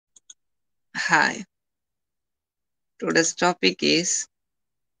Hi, today's topic is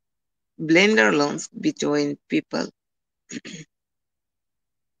blender loans between people.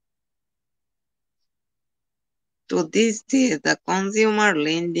 To this day, the consumer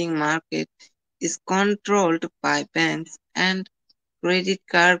lending market is controlled by banks and credit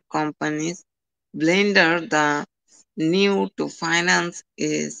card companies. Blender, the new to finance,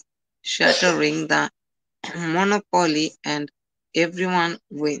 is shattering the monopoly and everyone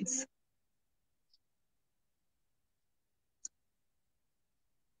wins.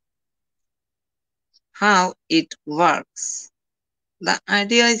 How it works. The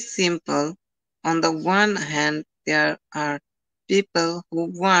idea is simple. On the one hand, there are people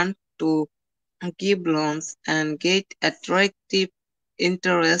who want to give loans and get attractive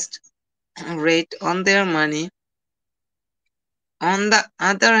interest rate on their money. On the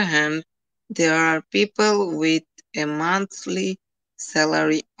other hand, there are people with a monthly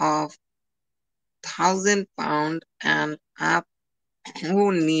salary of £1,000 and up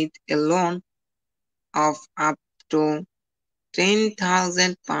who need a loan of up to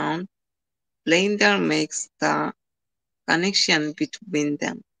 £10,000. Blender makes the connection between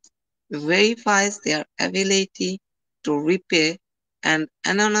them, verifies their ability to repay, and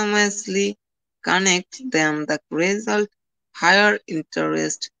anonymously connect them. The result, higher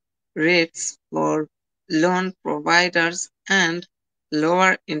interest rates for loan providers and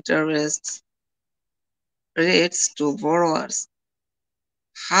lower interest rates to borrowers.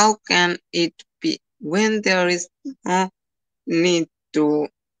 How can it be when there is no need to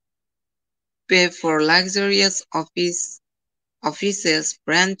pay for luxurious offices,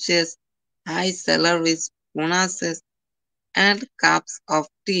 branches, high salaries, bonuses, and cups of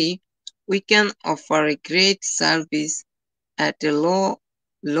tea? We can offer a great service at a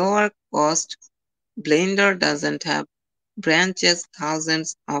lower cost. Blender doesn't have branches,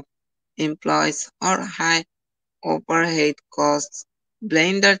 thousands of employees, or high overhead costs.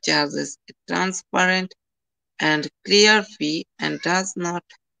 Blender charges a transparent and clear fee and does not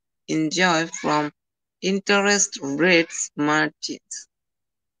enjoy from interest rates margins.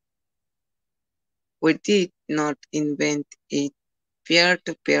 We did not invent it.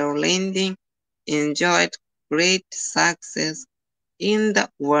 Peer-to-peer lending enjoyed great success in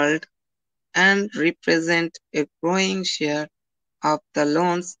the world and represent a growing share of the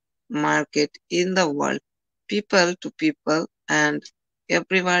loans market in the world. People to people and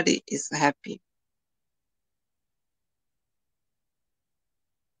everybody is happy.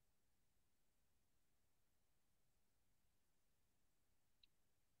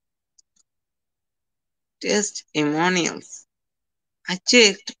 Testimonials. I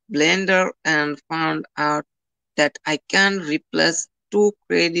checked Blender and found out that I can replace two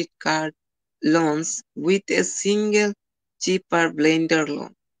credit card loans with a single cheaper Blender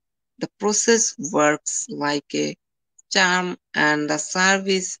loan. The process works like a charm and the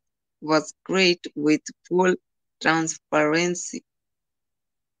service was great with full transparency.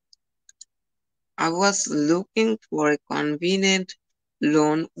 I was looking for a convenient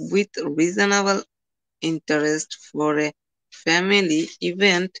loan with reasonable interest for a family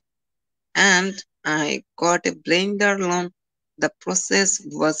event and I got a Blender loan. The process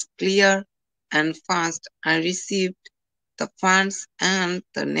was clear and fast. I received the funds and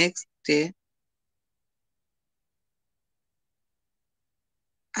the next day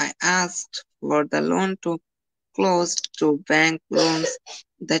I asked for the loan to close to bank loans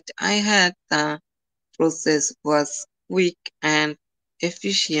that I had. The process was quick and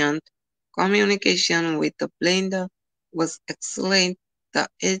efficient. Communication with the Blender was excellent. The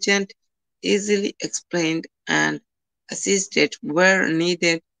agent easily explained and assisted where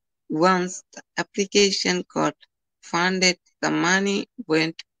needed. Once the application got funded, the money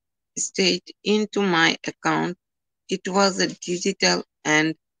went straight into my account. It was a digital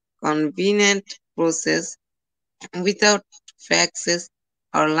and convenient process without faxes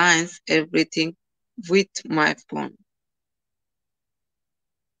or lines, everything with my phone.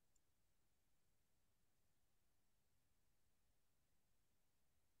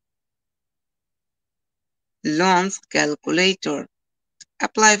 Loans calculator.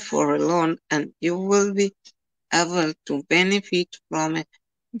 Apply for a loan and you will be able to benefit from a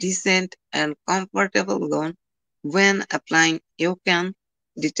decent and comfortable loan. When applying, you can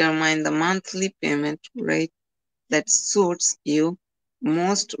determine the monthly payment rate that suits you.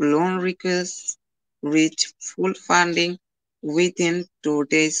 Most loan requests reach full funding within 2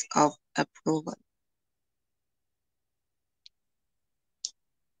 days of approval.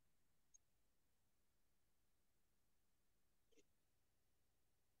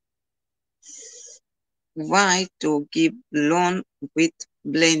 Why to give loan with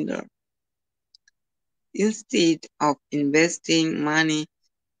Blender? Instead of investing money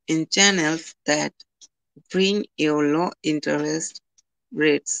in channels that bring you low interest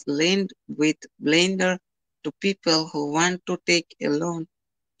rates, lend with Blender to people who want to take a loan.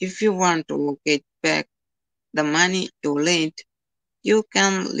 If you want to get back the money you lent, you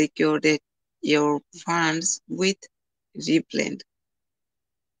can liquidate your funds with Reblend.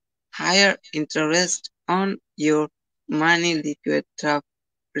 Higher interest on your money liquid trap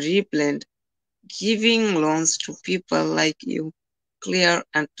Reblend, giving loans to people like you. Clear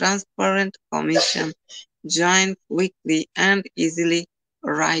and transparent commission. Join quickly and easily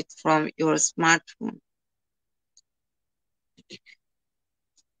right from your smartphone.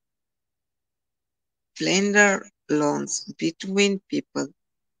 Blender loans between people.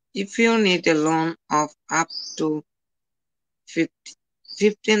 If you need a loan of up to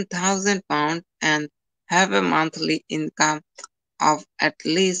 15,000 pounds and have a monthly income of at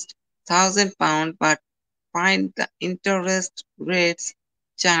least £1,000 but find the interest rates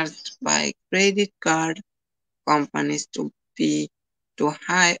charged by credit card companies to be too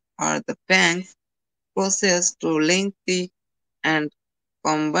high or the bank's process too lengthy and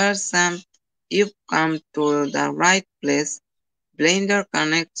cumbersome, you come to the right place. Blender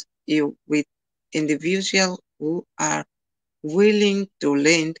connects you with individuals who are willing to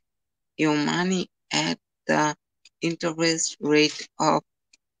lend you money at the interest rate of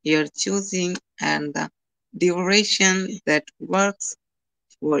your choosing and the duration that works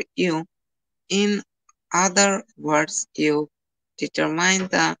for you. In other words, you determine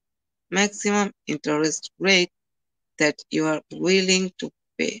the maximum interest rate that you are willing to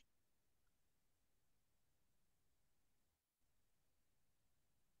pay.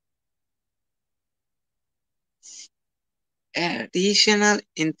 Additional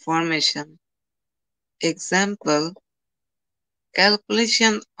information. Example,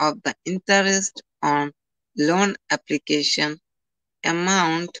 calculation of the interest on loan application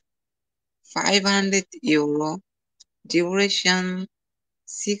amount €500, duration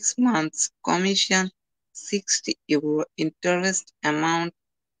 6 months, commission €60, interest amount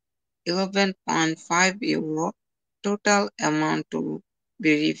 €11.5, total amount to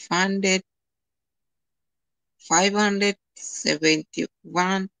be refunded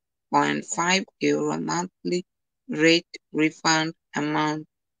 €571.5, monthly rate refund amount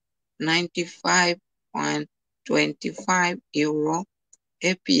 €95.25,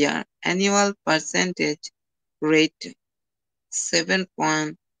 APR annual percentage rate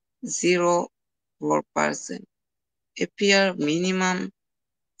 7.04%, APR minimum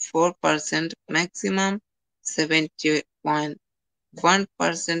 4%, maximum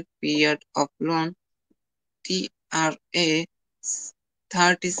 70.1% period of loan, TRA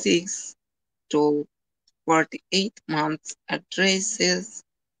 36 to 48 months, addresses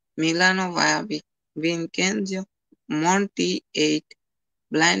Milano via Vincenzo Monti 8,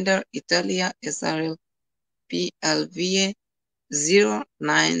 Blender Italia SRL PLVA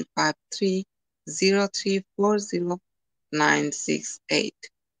 0953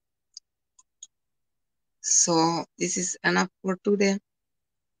 So this is enough for today.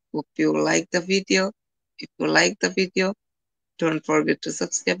 Hope you like the video. If you like the video, don't forget to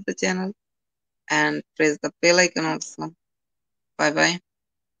subscribe the channel and press the bell icon also. Bye bye.